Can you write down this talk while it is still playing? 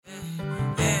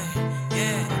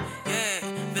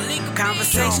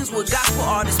Conversations with gospel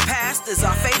artists, pastors.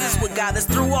 Our faith is what got us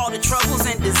through all the troubles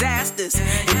and disasters.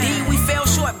 Indeed, we fell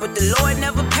short, but the Lord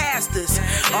never passed us.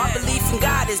 Our belief in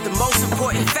God is the most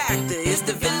important factor. It's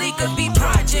the Velika B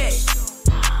Project.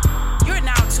 You're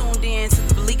now tuned in to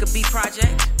the Velika B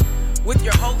Project with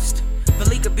your host,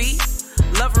 Velika B,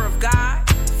 lover of God,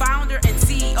 founder and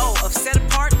CEO of Set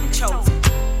Apart and Chosen.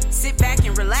 Sit back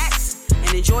and relax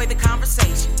and enjoy the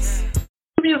conversations.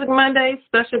 Music Monday,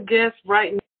 special guest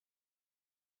right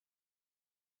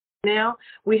now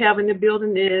we have in the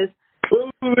building is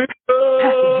what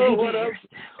up?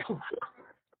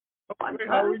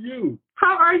 How are you?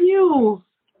 How are you?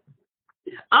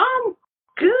 I'm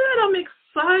good. I'm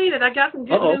excited. I got some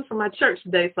good news from my church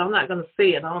today, so I'm not going to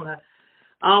say it. I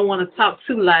don't want to talk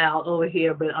too loud over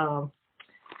here, but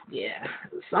yeah,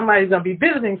 somebody's going to be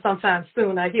visiting sometime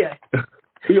soon, I hear.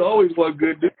 You always want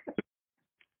good news.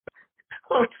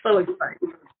 I'm so excited.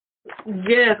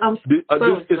 Yes, I'm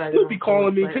so excited. Still be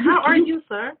calling me. How are you,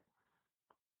 sir?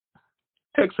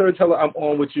 Text her and tell her I'm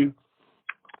on with you.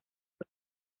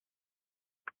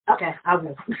 Okay, I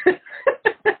will.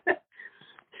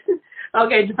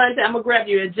 Okay, Devontae, I'm going to grab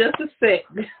you in just a sec.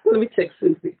 Let me text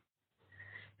Susie.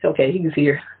 Okay, he's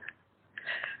here.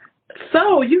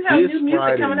 So, you have new music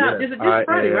Friday, coming out. Is it this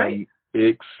Friday, right?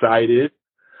 Excited.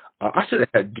 I should have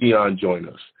had Dion join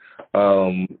us.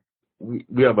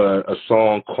 We have a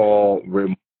song called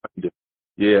Reminder.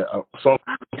 Yeah, a song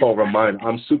called Reminder.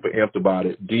 I'm super amped about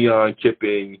it. Dion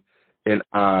Kipping and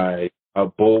I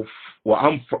are both, well,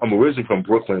 I'm originally from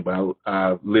Brooklyn, but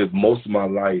I lived most of my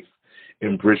life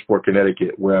in Bridgeport,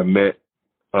 Connecticut, where I met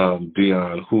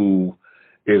Dion, who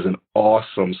is an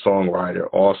awesome songwriter,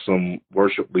 awesome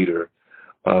worship leader.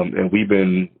 And we've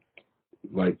been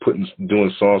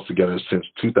doing songs together since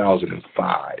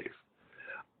 2005.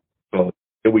 So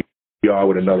here we are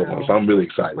with another one. So I'm really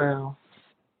excited. Wow.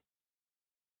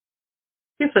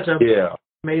 He's such an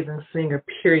amazing singer,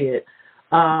 period.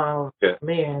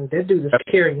 Man, that dude is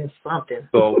carrying something.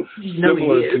 So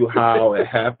similar to how it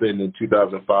happened in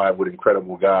 2005 with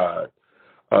Incredible God,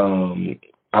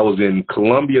 I was in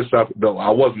Columbia, I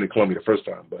wasn't in Columbia the first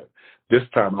time, but this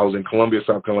time I was in Columbia,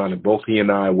 South Carolina. Both he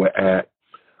and I were at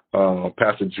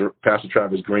Pastor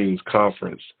Travis Green's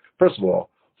conference. First of all,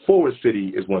 Forward City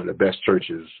is one of the best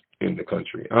churches in the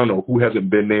country. I don't know who hasn't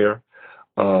been there.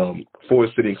 Forward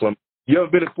City in Columbia. You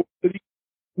ever been to Forward City?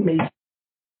 Me.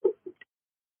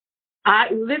 I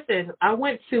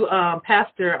went to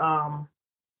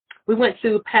we went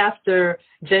to Pastor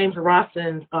James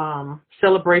Rosson's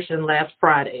celebration last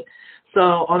Friday.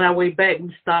 So on our way back,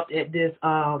 we stopped at this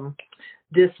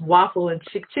waffle and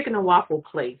chicken and waffle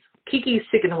place, Kiki's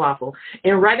Chicken and Waffle,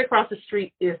 and right across the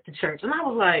street is the church. And I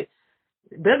was like,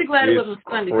 they'll be glad it wasn't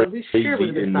Sunday because we sure would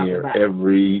have been stopping by.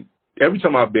 Every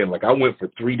time I've been, I went for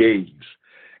 3 days,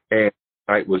 and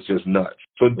it was just nuts.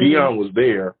 So Dion was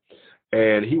there.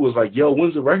 And he was like, yo,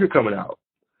 when's the record coming out?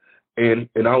 And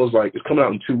I was like, it's coming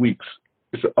out in 2 weeks.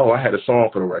 He said, oh, I had a song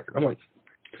for the record. I'm like,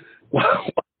 wow.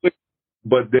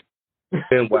 But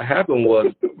then what happened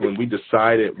was when we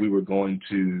decided we were going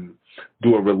to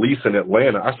do a release in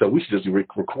Atlanta, I said, we should just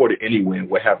record it anyway and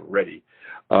we'll have it ready.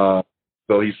 So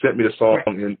he sent me the song,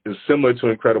 and it's similar to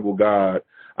Incredible God.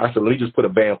 I said, let me just put a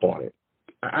vamp on it.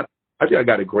 I think I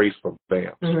got a grace for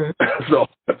vamps. Mm-hmm. So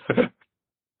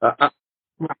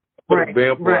put a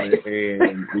vamp on it,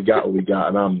 and we got what we got.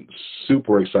 And I'm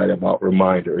super excited about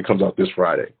Reminder. It comes out this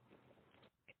Friday.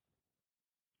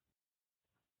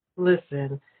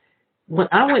 Listen, when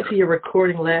I went to your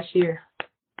recording last year,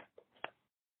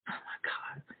 oh my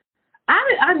God,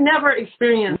 I never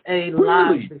experienced a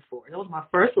live before. That was my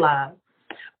first live.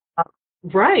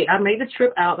 I made the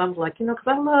trip out. I was like, because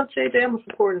I love JJ, I'm a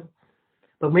supporter.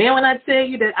 But man, when I tell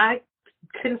you that I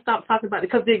couldn't stop talking about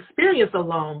it, because the experience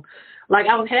alone, I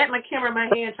had my camera in my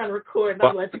hand trying to record. And I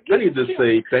was like, I need to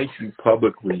say thank you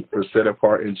publicly for Set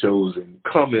Apart and Chosen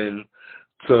coming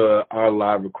to our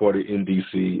live recording in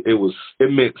DC.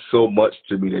 It meant so much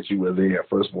to me that you were there,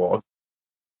 first of all.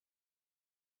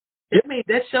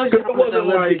 That shows you how much I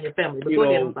love you and your family.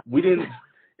 We didn't.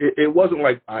 It wasn't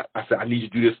like I said, I need you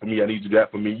to do this for me, I need you to do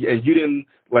that for me, and you didn't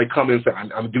come in and say, I'm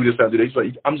gonna do this, I'll do that. He's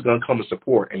like, I'm just gonna come and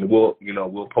support, and we'll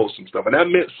post some stuff, and that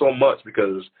meant so much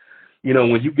because,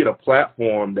 when you get a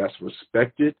platform that's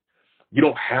respected, you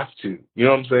don't have to. You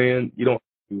know what I'm saying? You don't.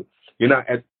 You're not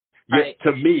at.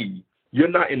 To me, you're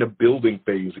not in the building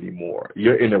phase anymore.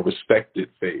 You're in a respected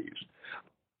phase.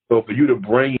 So for you to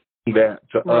bring that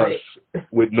to us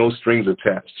with no strings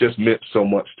attached just meant so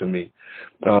much to me.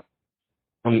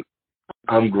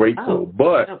 I'm grateful,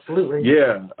 but absolutely.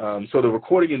 So the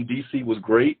recording in DC was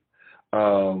great,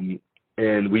 and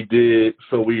we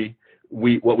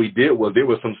what we did was there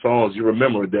were some songs you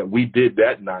remember that we did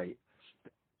that night,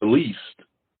 released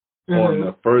on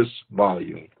the first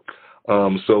volume.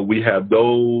 So we have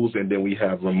those, and then we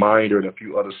have Reminder and a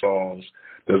few other songs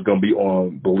that's going to be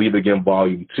on Believe Again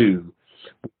Volume 2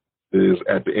 is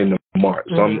at the end of March.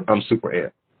 So I'm super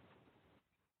amped.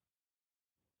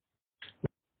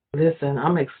 Listen,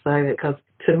 I'm excited because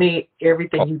to me,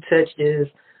 everything you touch is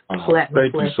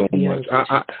platinum. Thank you so much.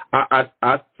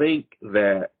 I think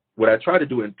that what I tried to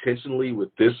do intentionally with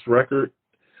this record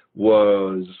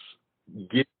was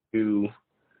get to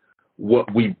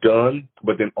what we've done,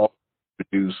 but then also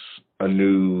produce a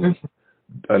new,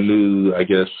 I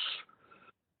guess,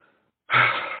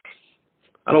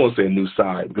 I don't want to say a new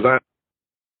side because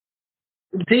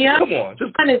Dion, come on,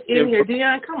 just is in here.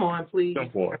 Dion, come on, please.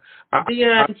 Jump on.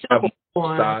 Dion, jump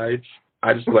on. Sides.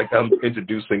 I just like I'm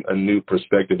introducing a new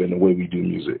perspective in the way we do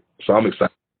music, so I'm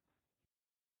excited.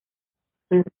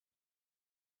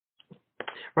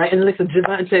 Right, and listen,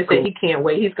 Javante said he can't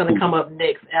wait. He's going to come up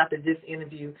next after this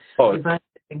interview. Oh, Javante,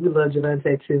 we love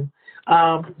Javante too.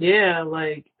 Yeah,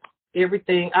 like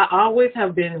everything. I always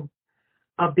have been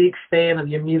a big fan of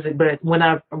your music, but when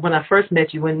I first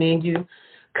met you, when me and you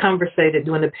conversated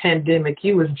during the pandemic,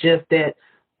 you was just that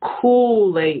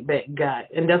cool, laid back guy,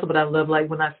 and that's what I love. Like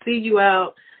when I see you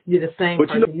out, you're the same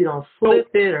person. You don't flip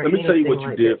it or anything. Let me tell you what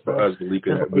you did that, for us,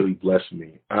 Malika, that really blessed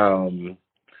me.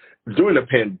 During the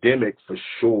pandemic, for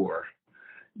sure,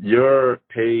 your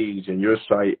page and your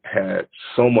site had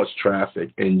so much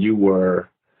traffic, and you were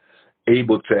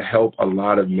able to help a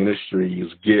lot of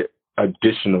ministries get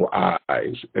additional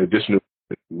eyes, additional,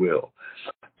 if you will.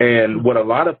 And what a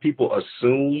lot of people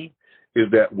assume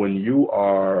is that when you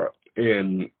are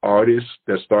an artist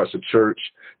that starts a church,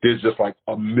 there's just like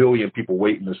a million people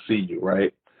waiting to see you,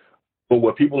 right? But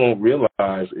what people don't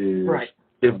realize is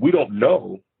if we don't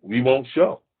know, we won't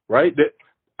show, right? That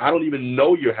I don't even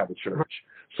know you have a church.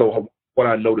 So what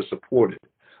I know to support it.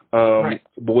 But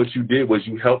what you did was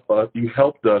you helped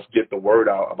us get the word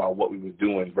out about what we were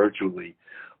doing virtually.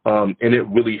 And it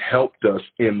really helped us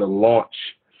in the launch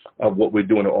of what we're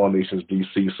doing at All Nations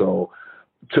DC. So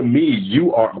to me,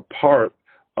 you are a part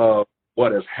of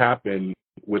what has happened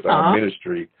with our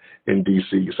ministry in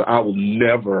DC. So I will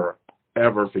never,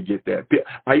 ever forget that.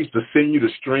 I used to send you the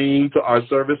stream to our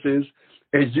services,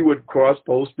 and you would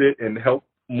cross-post it and help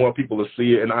more people to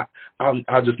see it. And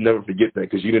I'll just never forget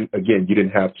that because you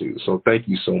didn't have to. So thank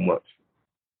you so much.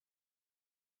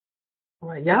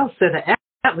 Well, y'all set an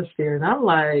atmosphere, and I'm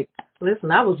like,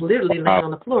 listen, I was literally laying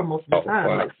on the floor most of the time.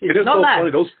 Wow. Like, it is so funny.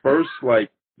 Those first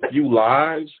few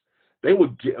lives, they were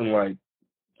getting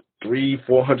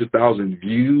 300,000-400,000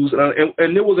 views,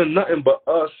 and there wasn't nothing but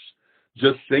us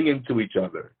just singing to each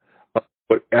other.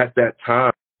 But at that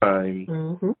time,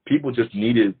 people just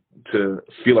needed to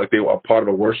feel like they were a part of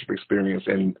a worship experience,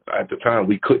 and at the time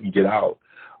we couldn't get out.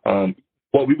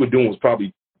 What we were doing was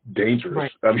probably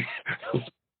dangerous. I mean,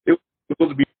 it was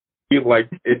supposed to be like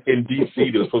in DC,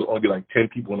 there was supposed to only be 10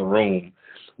 people in the room.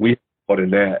 We had more than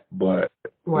that, but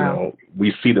you know,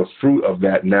 we see the fruit of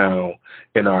that now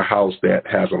in our house that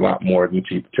has a lot more than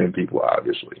 10 people,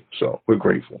 obviously. So we're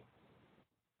grateful.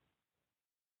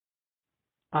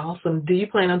 Awesome. Do you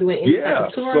plan on doing any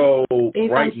tour? So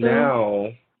right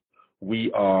now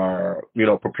we are,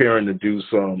 preparing to do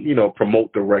some,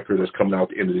 promote the record that's coming out at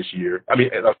the end of this year. I mean,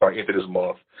 end of this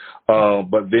month.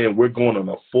 But then we're going on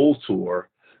a full tour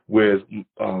with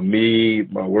me,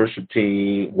 my worship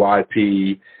team,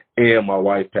 YP, and my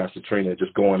wife, Pastor Trina,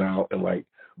 just going out and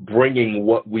bringing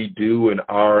what we do in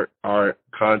our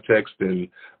context and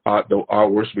our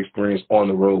worship experience on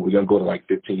the road. We're gonna go to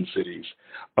 15 cities.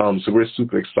 So we're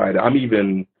super excited.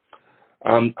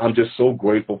 I'm just so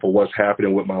grateful for what's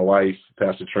happening with my wife,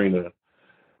 Pastor Trina.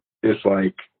 It's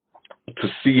to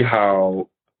see how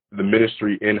the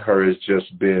ministry in her has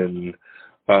just been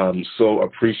so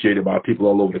appreciated by people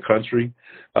all over the country.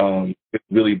 It's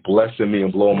really blessing me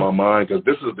and blowing my mind because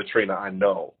this is the Trina I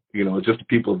know. Just other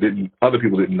people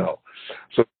didn't know.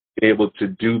 So being able to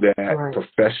do that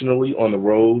professionally on the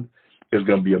road is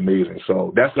going to be amazing.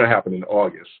 So that's going to happen in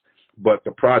August. But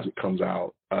the project comes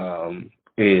out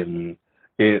in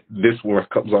this work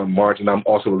comes on March, and I'm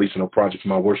also releasing a project for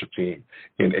my worship team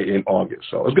in August.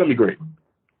 So it's going to be great.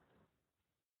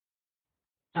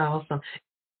 Awesome.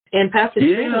 And Pastor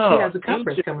Trina, she has a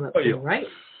conference coming up soon, right?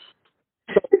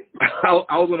 I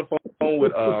was on the phone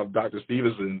with Dr.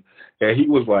 Stevenson, and he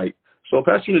was like, so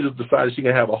Pastor Trina just decided she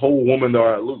can have a whole woman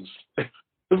loose.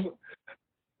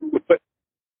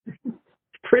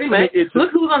 Pretty much.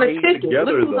 Look who's on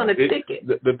the ticket.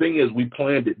 The thing is, we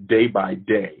planned it day by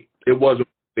day. It wasn't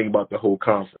thing about the whole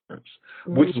conference,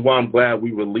 which is why I'm glad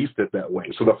we released it that way.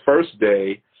 So the first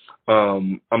day,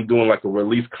 I'm doing like a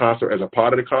release concert as a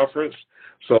part of the conference.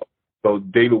 So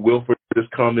David Wilford is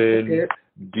coming,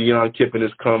 Dion Kippen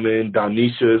is coming,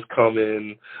 Donisha is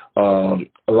coming,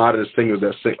 a lot of the singers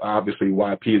that sing, obviously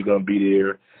YP is going to be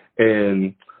there.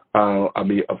 And, I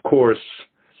mean, of course,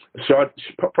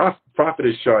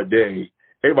 Prophetess Sade,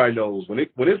 everybody knows when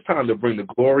it's time to bring the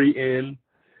glory in,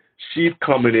 she's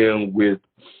coming in with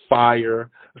fire.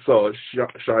 So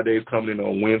Sade's coming in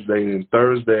on Wednesday and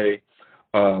Thursday.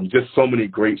 Just so many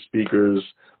great speakers.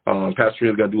 Pastor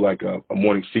Trina's going to do like a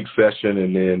morning seek session,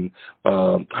 and then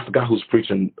I forgot who's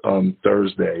preaching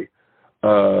Thursday.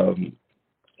 I don't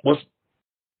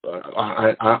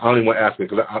even want to ask it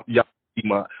because y'all see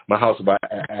my house about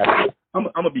asking. I'm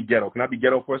going to be ghetto. Can I be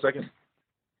ghetto for a second?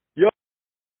 Yo.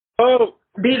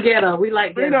 Be ghetto. We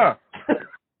like ghetto.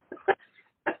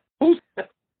 Who's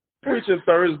preaching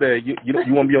Thursday? You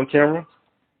want to be on camera?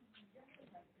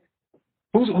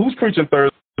 Who's preaching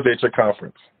Thursday at your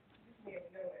conference?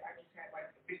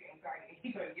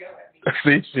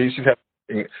 See, she's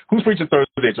having. Who's preaching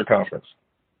Thursday at your conference?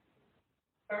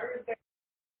 Thursday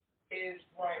is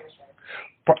Ryan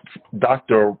Lestrange.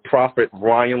 Dr. Prophet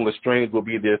Ryan Lestrange will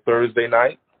be there Thursday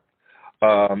night.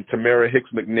 Tamara Hicks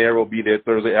McNair will be there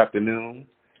Thursday afternoon,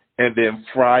 and then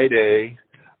Friday.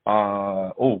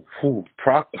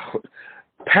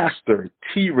 Pastor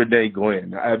T. Renee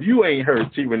Glenn. Now, if you ain't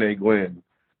heard T. Renee Glenn.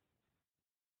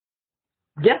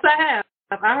 Yes, I have.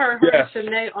 I heard her yes.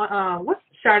 Shanae on what's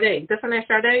Sade? That's her name,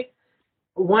 Sade?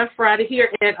 One Friday here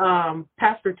at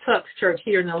Pastor Tuck's church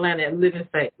here in Atlanta at Living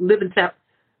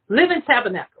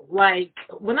Tabernacle. Like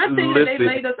when I tell you they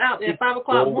laid us out at 5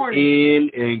 o'clock morning.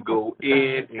 Go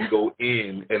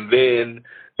in. And then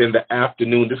in the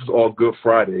afternoon, this is all Good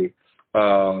Friday.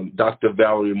 Dr.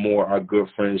 Valerie Moore, our good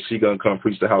friend, she gonna come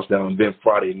preach the house down. And then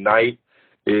Friday night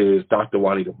is Dr.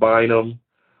 Juanita Bynum.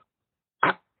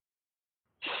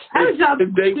 How did y'all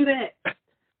do that?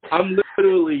 I'm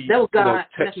literally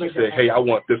text and say, hey, I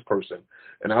want this person.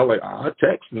 And I was like, I'll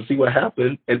text and see what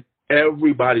happened. And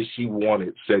everybody she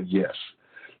wanted said yes.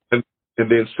 And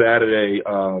then Saturday,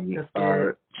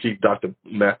 our chief, Dr.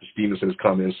 Matthew Stevenson, is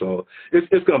coming. So it's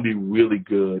going to be really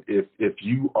good. If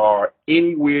you are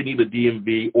anywhere near the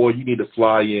DMV or you need to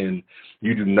fly in,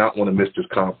 you do not want to miss this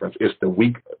conference. It's the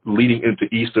week leading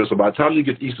into Easter. So by the time you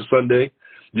get to Easter Sunday,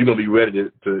 you're going to be ready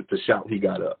to shout he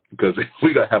got up, because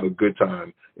we're going to have a good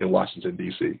time in Washington,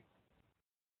 D.C.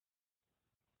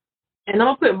 And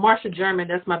I'm going to put Marsha German,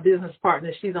 that's my business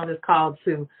partner. She's on this call,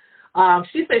 too.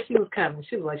 She said she was coming.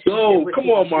 She was like, come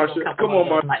on, Marsha. Come on,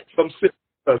 Marsha. Come sit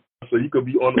with us so you could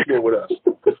be on the floor with us.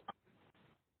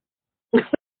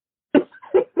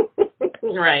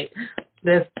 Right.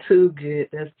 That's too good.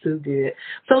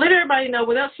 So let everybody know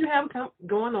what else you have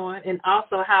going on, and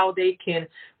also how they can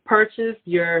purchase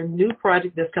your new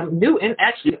project that's coming, new and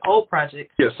actually old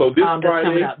project. Yeah, so this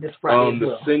Friday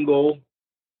the single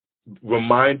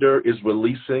Reminder is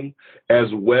releasing, as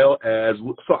well as,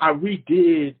 so I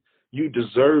redid You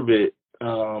Deserve It.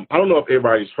 I don't know if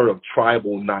everybody's heard of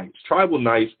Tribal Nights. Tribal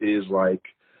Nights is like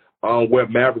where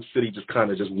Maverick City just kind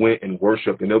of just went and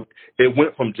worshiped, and it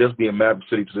went from just being Maverick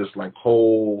City to this like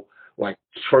whole like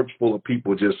church full of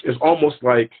people. It's almost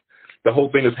like the whole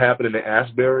thing is happening in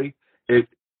Asbury.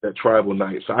 That Tribal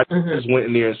Night. So I just went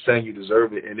in there and sang You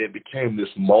Deserve It, and it became this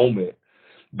moment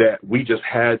that we just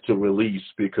had to release,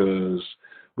 because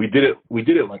we did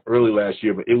it like early last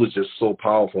year, but it was just so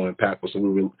powerful and impactful. So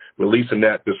we were releasing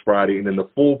that this Friday, and then the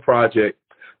full project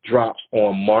drops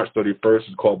on March 31st.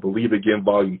 It's called Believe Again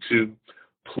Volume 2.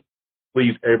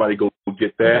 Please, everybody go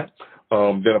get that.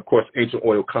 Then, of course, Ancient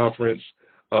Oil Conference.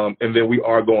 And then we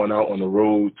are going out on the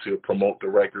road to promote the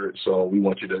record. So we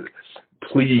want you to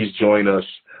please join us.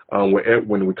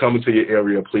 When we come into your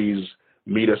area, please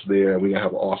meet us there. We're going to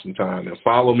have an awesome time. And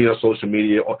follow me on social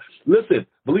media. Listen,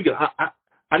 believe it,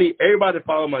 I need everybody to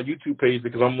follow my YouTube page,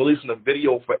 because I'm releasing a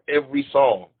video for every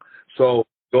song. So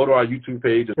go to our YouTube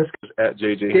page. It's at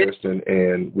JJ Hairston,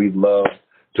 and we'd love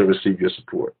to receive your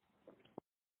support.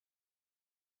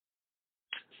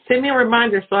 Send me a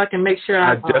reminder so I can make sure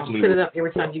I put it up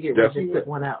every time you get ready to put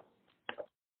one out.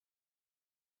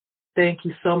 Thank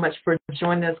you so much for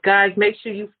joining us, guys. Make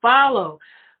sure you follow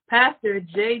Pastor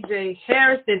JJ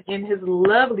Hairston and his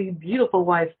lovely, beautiful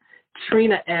wife,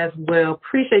 Trina, as well.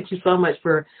 Appreciate you so much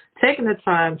for taking the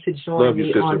time to join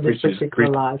me on this particular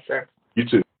live, sir. You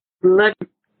too. Love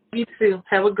you too.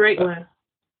 Have a great one.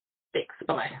 Thanks.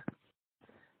 Bye.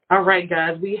 All right,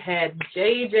 guys. We had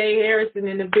JJ Hairston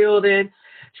in the building.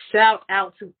 Shout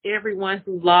out to everyone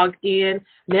who logged in.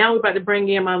 Now we're about to bring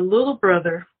in my little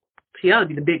brother. he ought to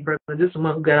be the big brother. This is the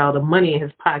one who got all the money in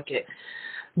his pocket.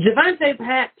 Javante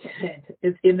Patton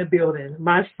is in the building.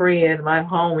 My friend, my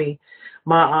homie,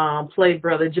 my play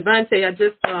brother. Javante, I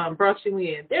just brought you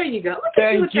in. There you go. Look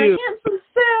at you with your handsome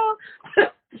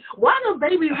self. Why do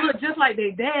babies look just like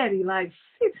their daddy? Like,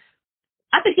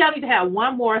 I think y'all need to have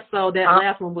one more so that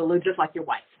last one will look just like your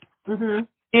wife. Mm-hmm.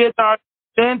 Kids are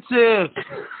expensive.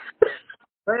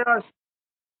 They are.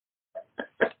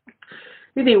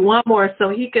 You need one more so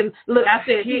he can look. I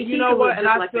said, you know what? And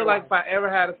I feel like if I ever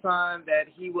had a son, that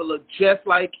he would look just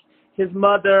like his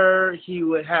mother. He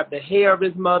would have the hair of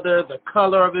his mother, the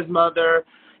color of his mother,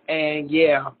 and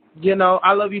yeah, you know,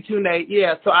 I love you too, Nate.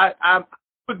 Yeah, so I'm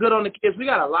good on the kids. We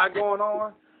got a lot going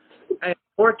on, and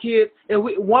more kids. And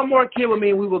one more kid would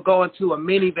mean we would go into a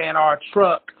minivan or a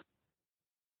truck.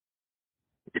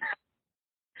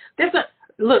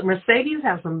 Look, Mercedes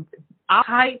have some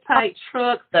tight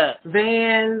trucks,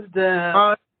 vans,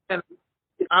 the...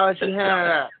 Oh, she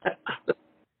had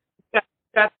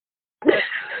that.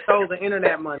 Stole the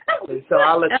internet money, so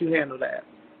I'll let you handle that.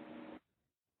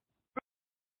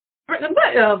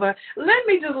 Whatever. Let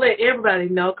me just let everybody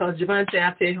know, because Javante,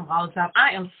 I tell him all the time,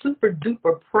 I am super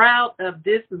duper proud of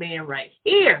this man right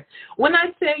here. When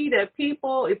I tell you that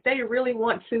people, if they really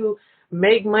want to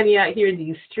make money out here in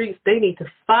these streets, they need to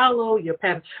follow your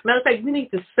path. Matter of fact, you need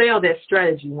to sell that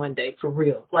strategy one day for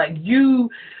real. Like the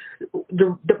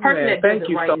person that does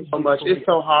it right. Thank you so much. It's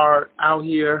so hard out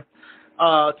here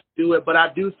to do it, but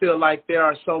I do feel like there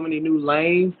are so many new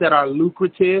lanes that are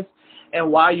lucrative,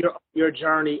 and while you're on your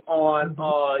journey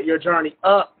your journey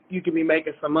up, you can be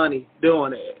making some money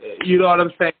doing it. You know what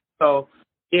I'm saying? So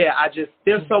yeah,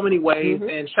 there's so many ways,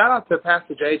 and shout out to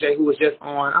Pastor JJ who was just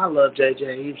on. I love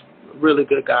JJ. He's a really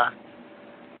good guy.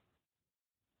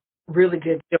 Really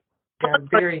good guy.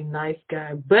 Very nice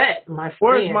guy. But my friend.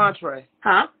 Where's Montre?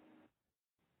 Huh?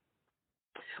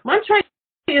 Montre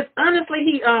is honestly,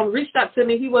 he reached out to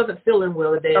me. He wasn't feeling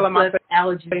well today. Tell him I said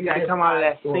allergies. They need to come out of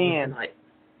that sand.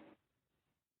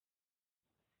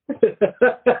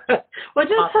 Well,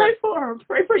 just pray for him.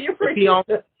 Pray for your friend.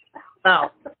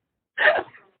 Out.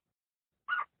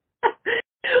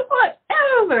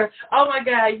 Whatever. Oh my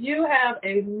God, you have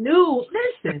a new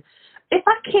listen. If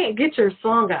I can't get your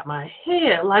song out my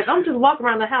head, like I'm just walking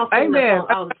around the house singing that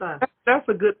song all the time. That's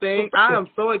a good thing. I am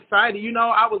so excited. You know,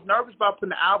 I was nervous about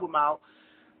putting the album out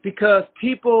because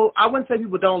people, I wouldn't say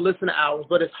people don't listen to albums,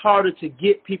 but it's harder to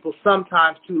get people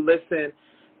sometimes to listen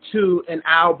to an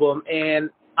album. And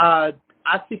I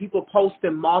see people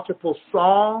posting multiple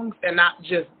songs and not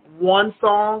just one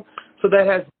song. So that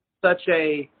has such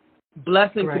a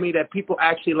blessing to me that people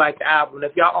actually like the album.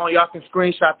 If y'all on, y'all can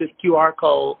screenshot this QR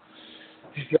code.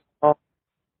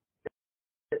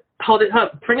 Hold it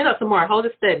up. Bring it up some more. Hold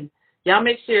it steady. Y'all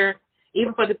make sure,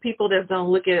 even for the people that don't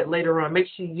look at it later on, make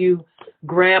sure you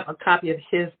grab a copy of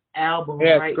his album.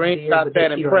 Yeah, right screenshot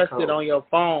that and press it on your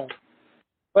phone.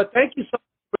 But thank you so much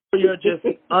for your just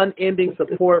unending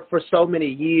support for so many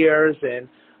years. And,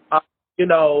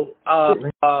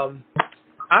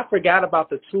 I forgot about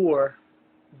the tour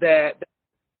that,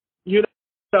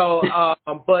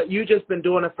 but you just been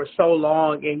doing it for so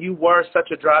long, and you were such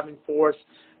a driving force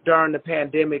during the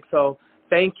pandemic. So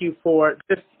thank you for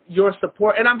just your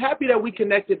support. And I'm happy that we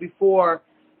connected before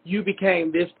you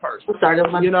became this person. I'm sorry,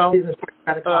 that was my business.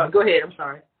 Go ahead. I'm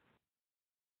sorry.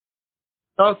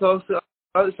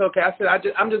 It's okay. I said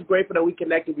I'm just grateful that we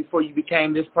connected before you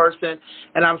became this person,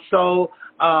 and I'm so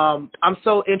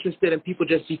interested in people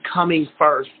just becoming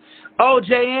first. Oh,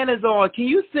 J.N. is on. Can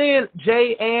you send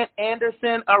J.N.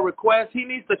 Anderson a request? He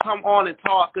needs to come on and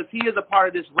talk because he is a part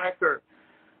of this record.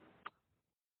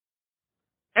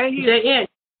 And J.N.,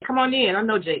 come on in. I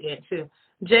know J.N. too.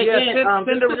 J.N.,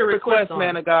 send a request,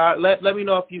 man of God. Let me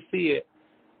know if you see it.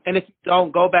 And if you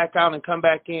don't, go back out and come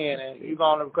back in, and you're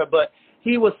going to record. But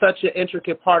he was such an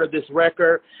intricate part of this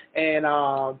record, and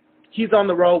he's on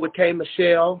the road with K.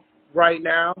 Michelle right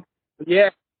now. Yeah.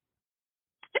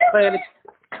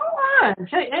 Come on,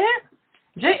 J.N.,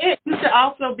 you should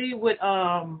also be with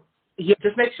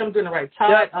just make sure I'm doing the right.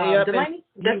 Todd Delaney.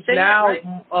 He's now right?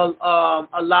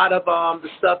 A lot of the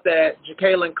stuff that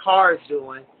Jacqueline Carr is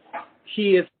doing.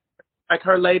 He is like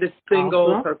her latest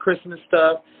singles, her Christmas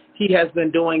stuff. He has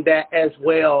been doing that as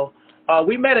well.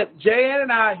 We met at J.N.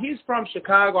 and I. He's from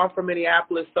Chicago. I'm from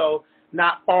Minneapolis, so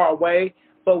not far away.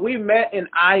 But we met in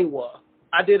Iowa.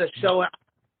 I did a show in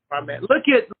Iowa. I met.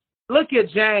 Look at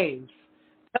James.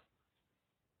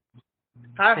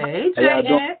 Hey,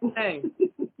 J.N. Hey.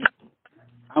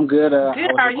 I'm good. I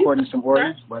Good. was recording some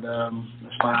words, but that's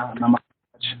fine. I'm not much.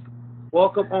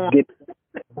 Welcome on.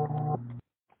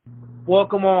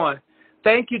 Welcome on.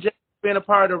 Thank you, J. being a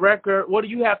part of the record. What do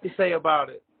you have to say about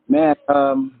it? Man,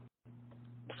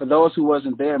 for those who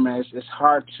wasn't there, man, it's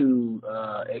hard to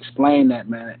explain that,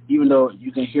 man. Even though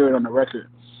you can hear it on the record,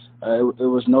 it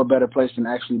was no better place than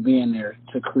actually being there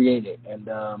to create it, and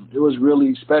it was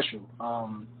really special.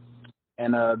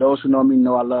 And those who know me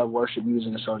know I love worship music,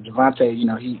 and so Javante, you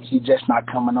know, he just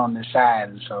not coming on this side,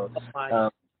 and so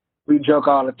we joke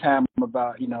all the time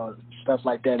about, you know, stuff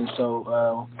like that, and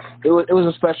so it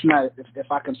was a special night.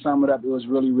 If I can sum it up, it was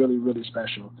really, really, really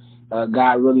special.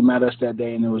 God really met us that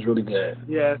day, and it was really good.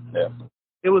 Yes. Yeah.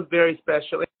 It was very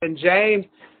special. And James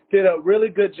did a really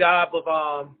good job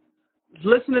of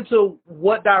listening to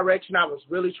what direction I was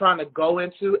really trying to go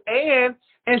into and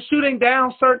shooting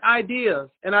down certain ideas.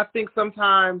 And I think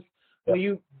sometimes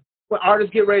when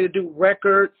artists get ready to do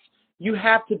records, you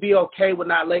have to be okay with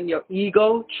not letting your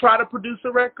ego try to produce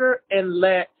a record and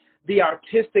let the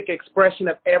artistic expression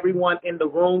of everyone in the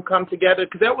room come together.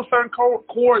 Because there were certain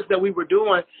chords that we were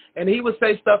doing, and he would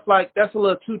say stuff like, that's a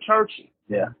little too churchy.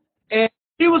 Yeah. And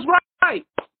he was right.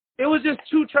 It was just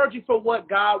too churchy for what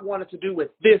God wanted to do with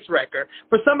this record.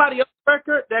 For somebody else's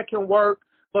record, that can work.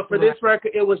 But for this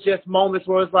record, it was just moments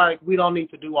where it's like, we don't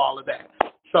need to do all of that.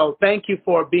 So thank you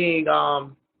for being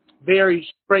very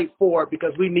straightforward,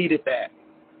 because we needed that.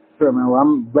 Sure, man. Well,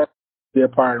 I'm glad to be a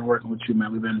part and working with you,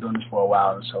 man. We've been doing this for a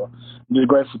while, and so I'm just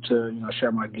grateful to, you know,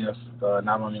 share my gift,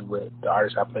 not only with the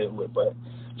artists I played with, but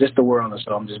just the world, and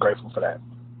so I'm just grateful for that.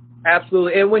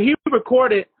 Absolutely. And when he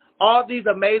recorded, all these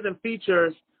amazing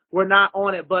features were not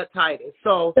on it but Titus.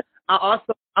 So I'm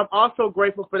also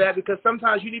grateful for that, because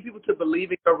sometimes you need people to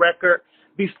believe in your record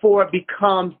before it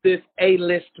becomes this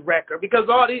A-list record. Because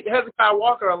all these Hezekiah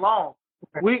Walker alone,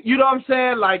 you know what I'm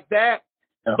saying, like that.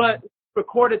 Yeah. But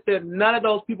recorded that none of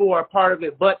those people were a part of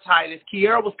it but Titus.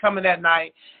 Kiera was coming that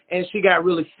night, and she got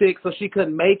really sick, so she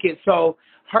couldn't make it. So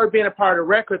her being a part of the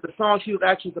record, the song she was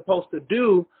actually supposed to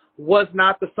do was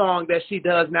not the song that she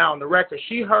does now on the record.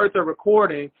 She heard the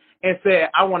recording and said,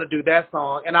 I want to do that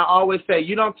song. And I always say,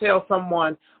 you don't tell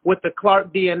someone with the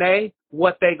Clark DNA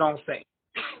what they going to sing.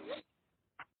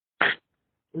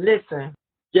 Listen.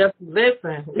 Yes.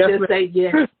 Listen. Yes, just say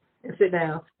yes and sit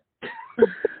down.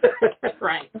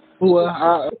 Right. Well,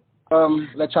 I'll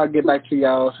let y'all get back to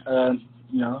y'all,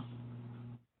 you know.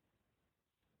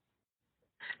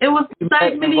 It was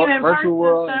like meeting you in virtual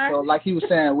world. sir. So like he was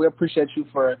saying, we appreciate you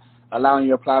for allowing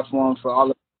your platform, for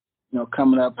all of, you know,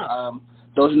 coming up.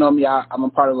 Those who know me, I'm a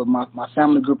part of my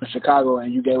family group in Chicago,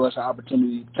 and you gave us an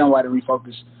opportunity, Tenwide to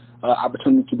Refocus,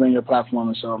 opportunity to bring your platform,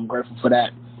 and so I'm grateful for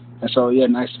that. And so, yeah,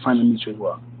 nice to finally meet you as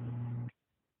well.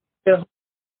 Yeah.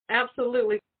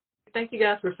 Absolutely. Thank you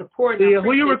guys for supporting. Yeah,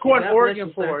 who you recording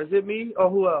Oregon for? Is it me or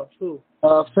who else? Who?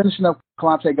 Finishing up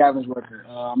Kalante Gavin's record.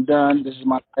 I'm done. This is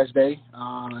my last day.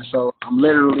 And so I'm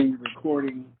literally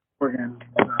recording Oregon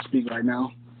as I speak right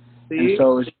now. See? And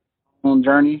so it's my own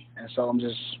journey. And so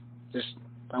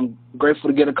I'm grateful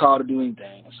to get a call to do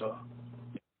anything. So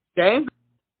James,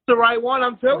 the right one.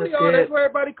 I'm telling y'all, that's where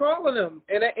everybody calling him.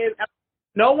 And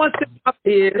no one said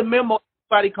the memo.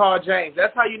 Everybody called James.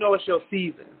 That's how you know it's your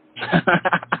season.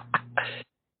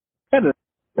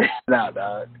 Nah,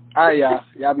 dog. All right, y'all.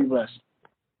 Y'all be blessed.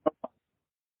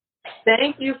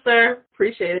 Thank you, sir.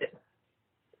 Appreciate it.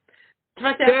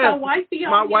 Yes, my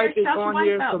wife is on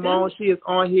here. Simone, she is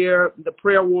on here. The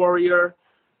prayer warrior,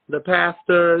 the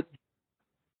pastor.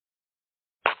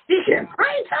 Deacon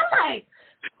Prince. I'm like,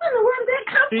 where did that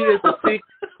come from? She is the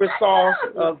secret sauce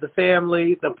of the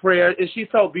family, the prayer. And she's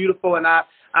so beautiful, and I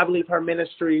believe her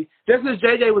ministry, just as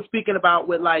JJ was speaking about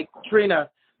with, like, Trina,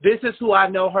 this is who I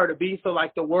know her to be. So,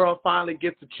 like, the world finally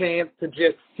gets a chance to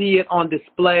just see it on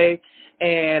display.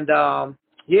 And,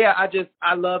 yeah,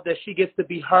 I love that she gets to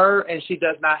be her, and she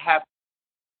does not have to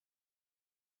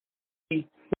be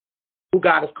who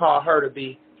God has called her to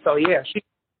be. So, yeah.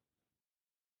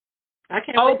 I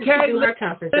can't wait to do her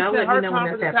conference. I'll let you know when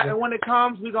that's happening. And when it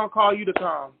comes, we're going to call you to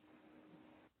come.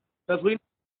 Because we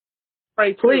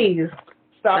pray. Please.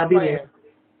 Stop playing.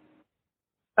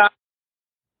 Stop.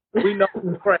 We know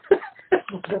we pray.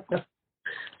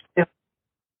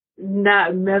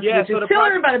 Not messing with you. So tell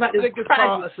everybody about this. It's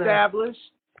called Established.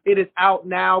 It is out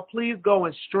now. Please go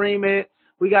and stream it.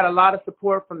 We got a lot of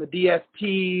support from the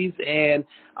DSPs, and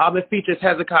it features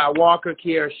Hezekiah Walker,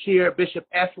 Kiera Shear, Bishop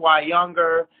S.Y.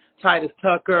 Younger, Titus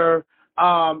Tucker.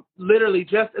 Literally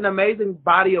just an amazing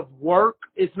body of work.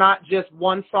 It's not just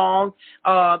one song.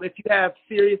 If you have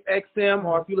Sirius XM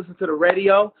or if you listen to the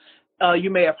radio, you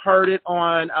may have heard it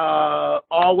on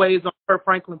Always on Kirk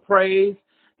Franklin Praise.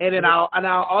 And then I'll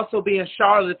also be in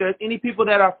Charlotte. If there's any people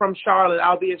that are from Charlotte,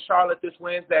 I'll be in Charlotte this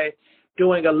Wednesday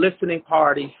doing a listening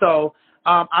party. So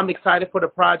I'm excited for the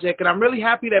project, and I'm really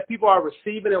happy that people are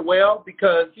receiving it well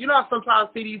because, you know, sometimes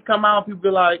CDs come out, people be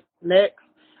like, next.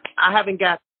 I haven't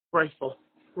got grateful.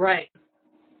 Right.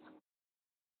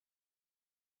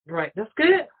 Right. That's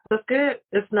good. That's good.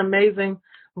 It's an amazing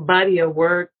body of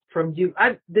work from you.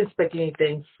 I didn't expect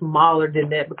anything smaller than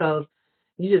that because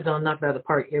you just don't knock it out of the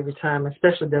park every time,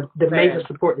 especially the major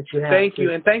support that you have. Thank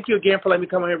you. And thank you again for letting me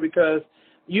come on here because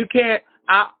you can't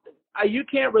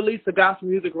release a gospel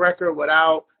music record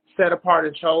without Set Apart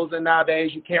and Chosen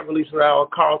nowadays. You can't release without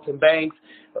Carlton Banks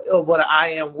or what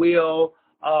I Am Will,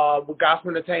 with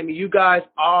Gospel Entertainment. You guys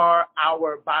are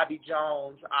our Bobby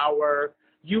Jones,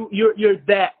 you're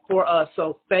that for us.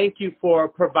 So thank you for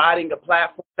providing a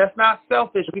platform that's not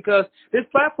selfish because this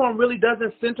platform really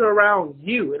doesn't center around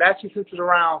you. It actually centers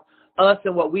around us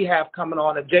and what we have coming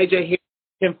on. If JJ here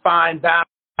can find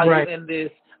value in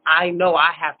this, I know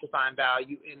I have to find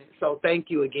value in it. So thank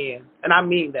you again. And I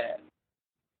mean that.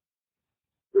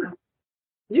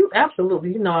 You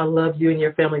absolutely. You know I love you and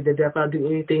your family to death. I'll do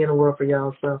anything in the world for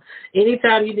y'all. So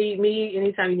anytime you need me,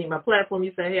 anytime you need my platform,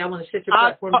 you say, hey, I want to shut your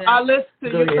platform down. I listen to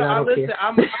you. I'm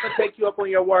going to take you up on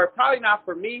your word. Probably not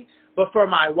for me, but for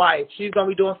my wife. She's going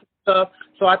to be doing some stuff.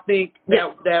 So I think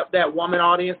that woman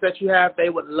audience that you have, they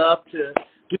would love to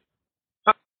do.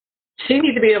 She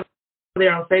needs to be able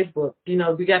there on Facebook. You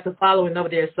know, we got the following over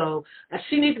there. So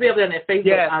she needs to be able to have that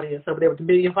Facebook audience over there with 1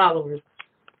 million followers.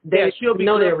 She'll be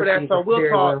good for that. So we'll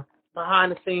talk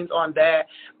behind the scenes on that.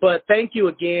 But thank you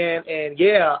again. And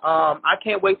I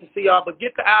can't wait to see y'all. But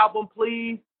get the album,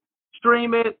 please.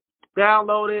 Stream it.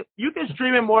 Download it. You can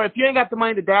stream it more. If you ain't got the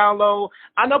money to download,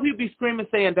 I know people be screaming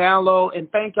saying download, and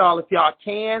thank y'all if y'all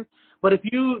can. But if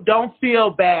you don't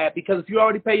feel bad, because if you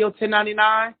already pay your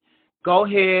 $10.99, go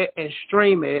ahead and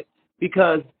stream it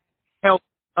because it helps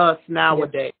us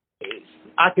nowadays.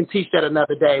 I can teach that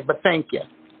another day, but thank you.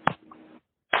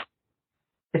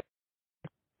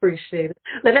 Appreciate it.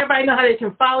 Let everybody know how they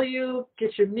can follow you,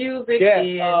 get your music. Yes,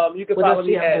 and you can follow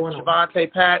me at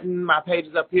Javonte Patton. My page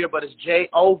is up here, but it's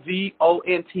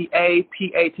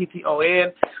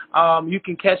JOVONTAPATTON. You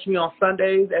can catch me on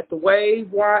Sundays at The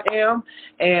Wave where I am,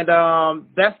 and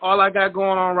that's all I got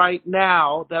going on right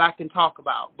now that I can talk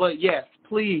about. But yes,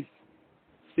 please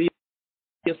see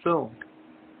you soon.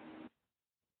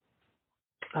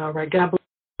 All right, God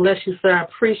bless you, sir. I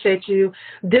appreciate you.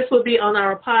 This will be on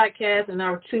our podcast and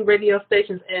our 2 radio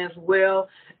stations as well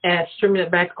as streaming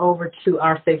it back over to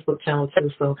our Facebook channel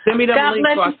too. So send me God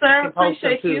bless you, sir.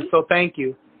 Appreciate you. So thank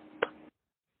you.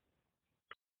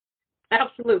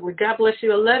 Absolutely. God bless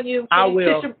you. I love you. I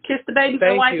will. Kiss the baby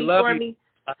for wifey for me.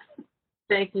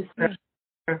 Thank you, sir.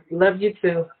 Love you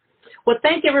too. Well,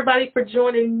 thank everybody for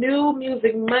joining New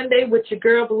Music Monday with your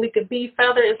girl, Valika B.,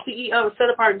 founder and CEO of Set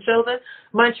Apart and Chosen.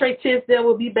 Montre Tisdale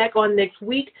will be back on next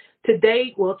week.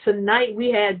 Tonight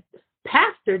we had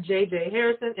Pastor J.J.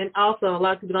 Harrison, and also a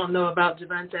lot of people don't know about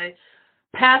Javonte.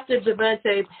 Pastor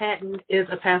Javonte Patton is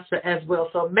a pastor as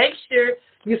well. So make sure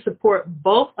you support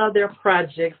both of their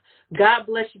projects. God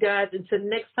bless you guys. Until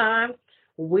next time,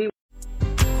 Well,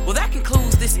 that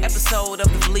concludes this episode of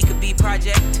the Valika B.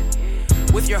 Project.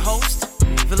 With your host,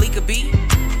 Valika B.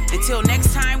 Until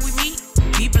next time we meet,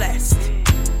 be blessed.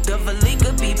 The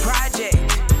Valika B. Project.